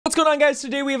What's going on, guys?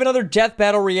 Today we have another death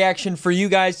battle reaction for you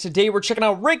guys. Today we're checking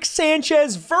out Rick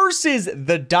Sanchez versus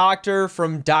the Doctor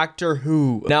from Doctor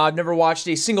Who. Now, I've never watched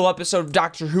a single episode of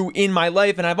Doctor Who in my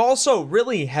life, and I've also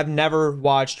really have never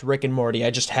watched Rick and Morty.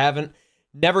 I just haven't.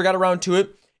 Never got around to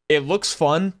it. It looks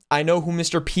fun. I know who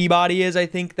Mr. Peabody is. I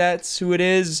think that's who it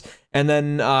is. And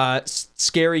then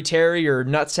Scary Terry or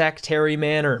Nutsack Terry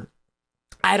Man or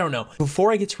I don't know.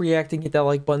 Before I get to reacting, hit that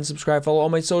like button, subscribe, follow all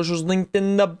my socials linked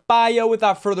in the bio.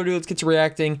 Without further ado, let's get to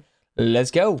reacting. Let's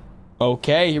go.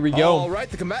 Okay, here we go. All right,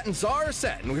 the combatants are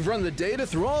set, and we've run the data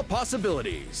through all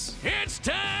possibilities. It's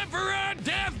time for a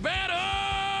death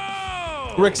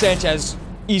battle! Rick Sanchez,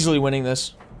 easily winning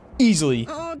this. Easily.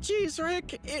 Oh, jeez,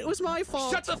 Rick. It was my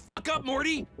fault. Shut the fuck up,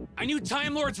 Morty! I knew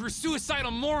Time Lords were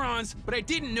suicidal morons, but I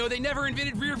didn't know they never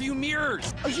invented rearview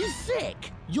mirrors! Are you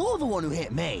sick? You're the one who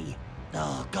hit me.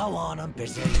 Oh, go on, I'm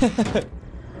busy.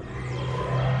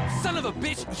 Son of a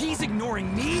bitch, he's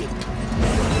ignoring me?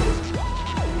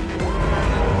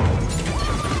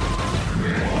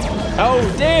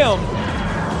 Oh, damn!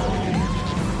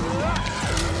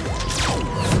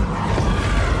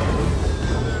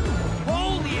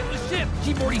 Holy, it was shit!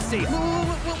 Keep Morty safe.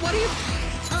 What are you...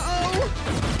 Uh-oh.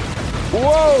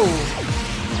 Whoa!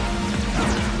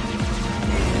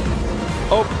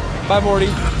 Oh, bye, Morty.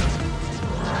 No.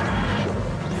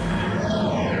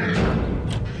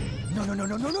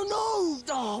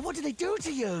 Oh, what did they do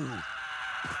to you?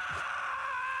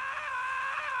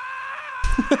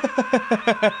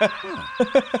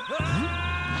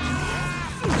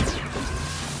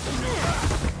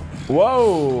 Whoa!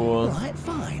 All right,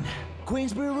 fine.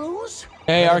 Queensbury rules?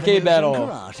 Hey, arcade battle.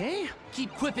 Karate?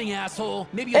 Keep quipping, asshole.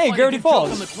 Maybe you'll Hey, find Gravity a good joke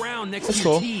Falls. on the ground next That's to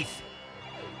your cool. teeth.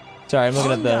 Sorry, I'm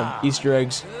looking at the Easter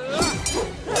eggs.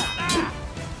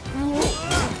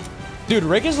 Dude,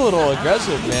 Rick is a little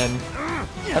aggressive, man.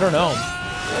 I don't know.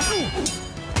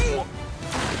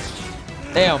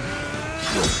 Damn.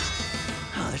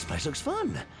 Oh, this place looks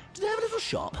fun. Do they have a little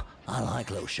shop? I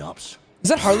like little shops. Is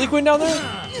that Harley Quinn down there?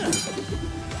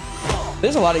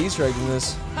 There's a lot of Easter eggs in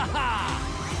this.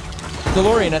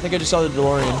 DeLorean, I think I just saw the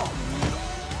DeLorean.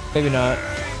 Maybe not.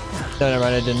 No, never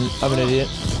mind, I didn't. I'm an idiot.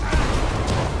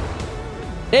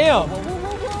 Damn!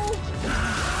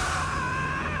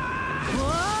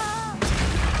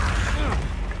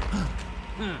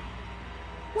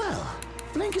 Well,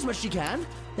 blink as much as you can.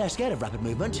 They're scared of rapid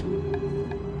movement.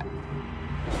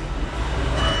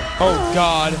 Oh,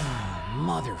 God.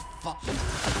 Motherfucker.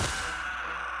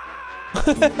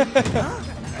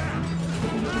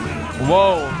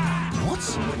 Whoa. What?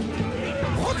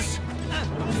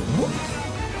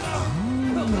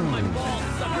 My balls,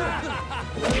 sucker.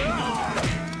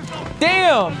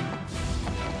 Damn!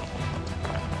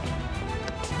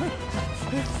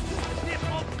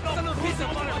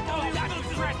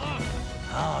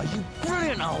 Oh, you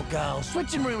brilliant old girl.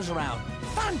 Switching rooms around.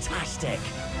 Fantastic.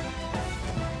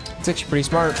 It's actually pretty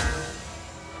smart.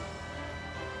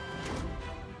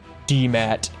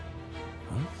 D-Mat.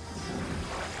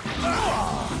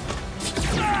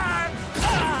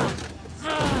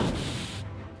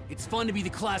 It's fun to be the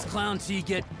class clown till you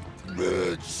get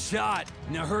shot.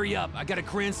 Now hurry up. I got a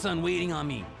grandson waiting on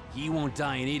me. He won't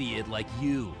die an idiot like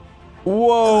you.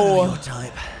 Whoa. Your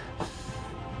type.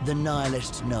 The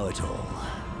nihilist know-it-all.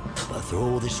 But through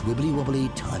all this wibbly-wobbly,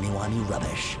 timey-wimey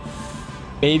rubbish,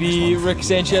 Maybe Rick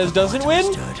Sanchez doesn't win?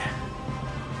 understood.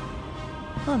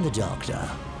 I'm the Doctor,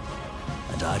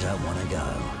 and I don't want to go.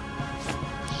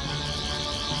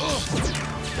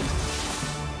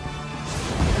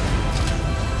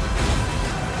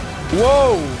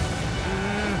 Whoa!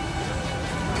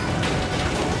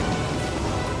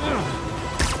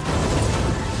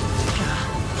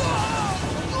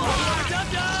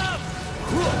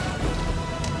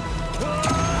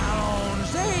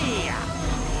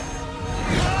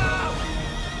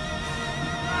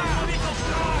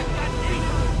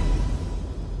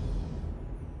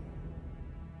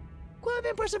 Quite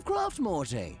impressive craft,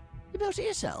 Morty. You built it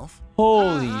yourself?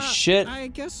 Holy shit. I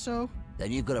guess so.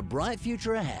 Then you've got a bright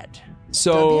future ahead.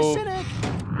 So, Don't be a cynic.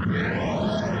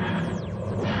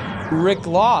 Rick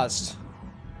lost.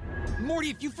 Morty,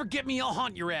 if you forget me, I'll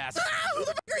haunt your ass. Who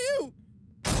the fuck are you?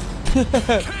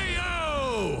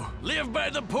 KO! Live by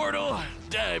the portal,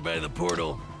 die by the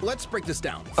portal. Let's break this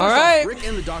down. First All off, right. Rick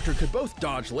and the Doctor could both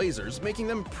dodge lasers, making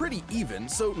them pretty even,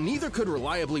 so neither could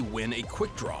reliably win a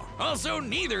quick draw. Also,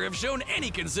 neither have shown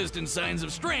any consistent signs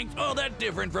of strength all that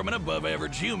different from an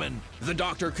above-average human. The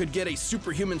Doctor could get a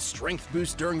superhuman strength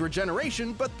boost during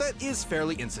regeneration, but that is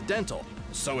fairly incidental.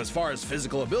 So as far as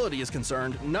physical ability is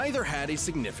concerned, neither had a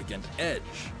significant edge.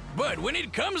 But when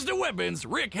it comes to weapons,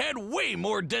 Rick had way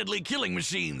more deadly killing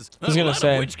machines. I was gonna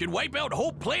say. Of which could wipe out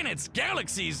whole planets,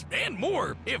 galaxies, and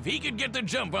more. If he could get the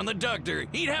jump on the Doctor,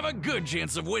 he'd have a good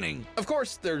chance of winning. Of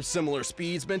course, their similar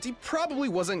speeds meant he probably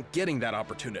wasn't getting that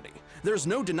opportunity. There's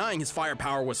no denying his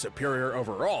firepower was superior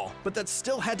overall, but that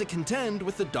still had to contend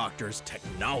with the Doctor's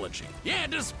technology. Yeah,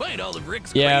 despite all of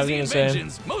Rick's Yeah, crazy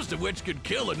inventions, most of which could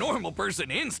kill a normal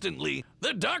person instantly,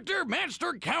 the Doctor matched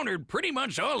or countered pretty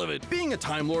much all of it. Being a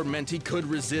Time Lord meant he could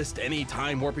resist any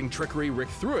time-warping trickery Rick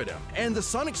threw at him, and the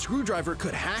sonic screwdriver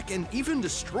could hack and even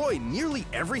destroy nearly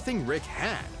everything Rick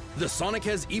had. The Sonic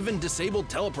has even disabled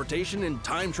teleportation and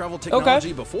time travel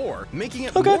technology before, making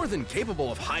it more than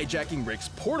capable of hijacking Rick's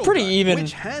portal gun,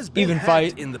 which has been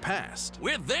hacked in the past.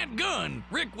 With that gun,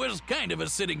 Rick was kind of a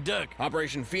sitting duck.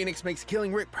 Operation Phoenix makes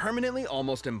killing Rick permanently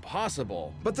almost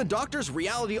impossible, but the Doctor's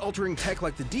reality-altering tech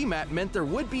like the DMAT meant there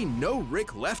would be no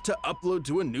Rick left to upload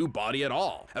to a new body at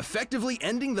all, effectively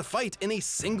ending the fight in a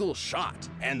single shot.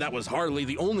 And that was hardly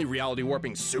the only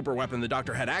reality-warping superweapon the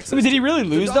Doctor had access to. Did he really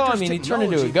lose though? I mean, he turned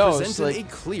into a ghost. Like, a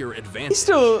clear advantage. He's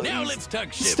still, now let's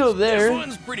talk ships. Still there. This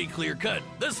one's pretty clear cut.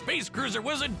 The space cruiser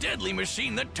was a deadly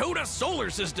machine that towed a solar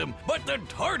system, but the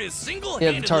TARDIS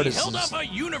single-handedly held off a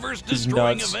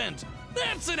universe-destroying event.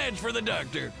 That's an edge for the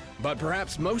Doctor. But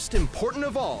perhaps most important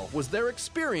of all was their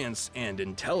experience and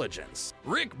intelligence.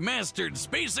 Rick mastered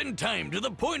space and time to the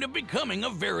point of becoming a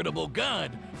veritable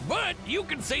god. But you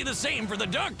could say the same for the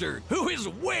Doctor, who is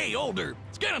way older.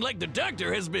 It's kind of like the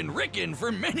Doctor has been Rickin'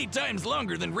 for many times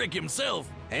longer than Rick himself.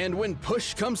 And when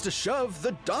push comes to shove,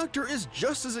 the Doctor is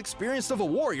just as experienced of a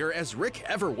warrior as Rick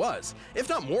ever was, if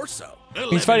not more so.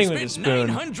 He's fighting with his spoon.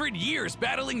 900 years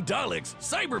battling Daleks,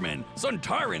 Cybermen,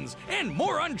 Sontarans, and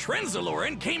more on Trenzalore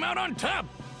and came out on top.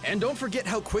 And don't forget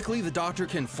how quickly the Doctor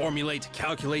can formulate,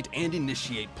 calculate, and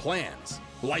initiate plans.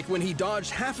 Like when he dodged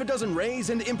half a dozen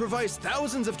rays and improvised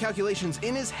thousands of calculations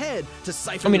in his head to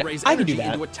siphon the ray's energy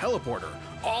into a teleporter,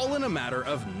 all in a matter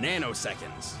of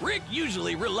nanoseconds. Rick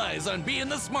usually relies on being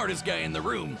the smartest guy in the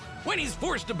room. When he's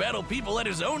forced to battle people at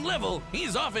his own level,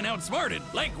 he's often outsmarted,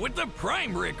 like with the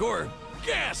Prime Rick or,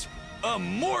 gasp, a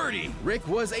Morty. Rick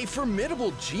was a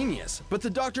formidable genius, but the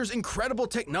Doctor's incredible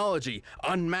technology,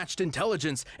 unmatched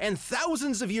intelligence, and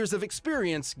thousands of years of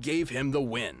experience gave him the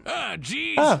win. Ah,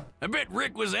 geez. I bet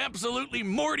Rick was absolutely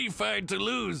mortified to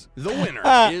lose. The winner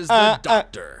is the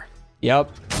Doctor.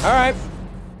 Yep. All right.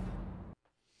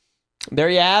 There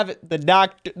you have it. The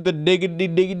Doctor, the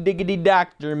diggity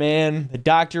Doctor, man. The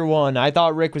Doctor won. I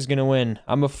thought Rick was gonna win.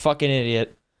 I'm a fucking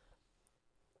idiot.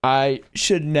 I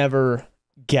should never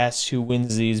guess who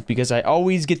wins these because I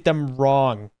always get them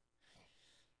wrong.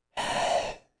 All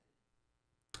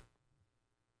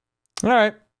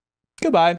right. Goodbye.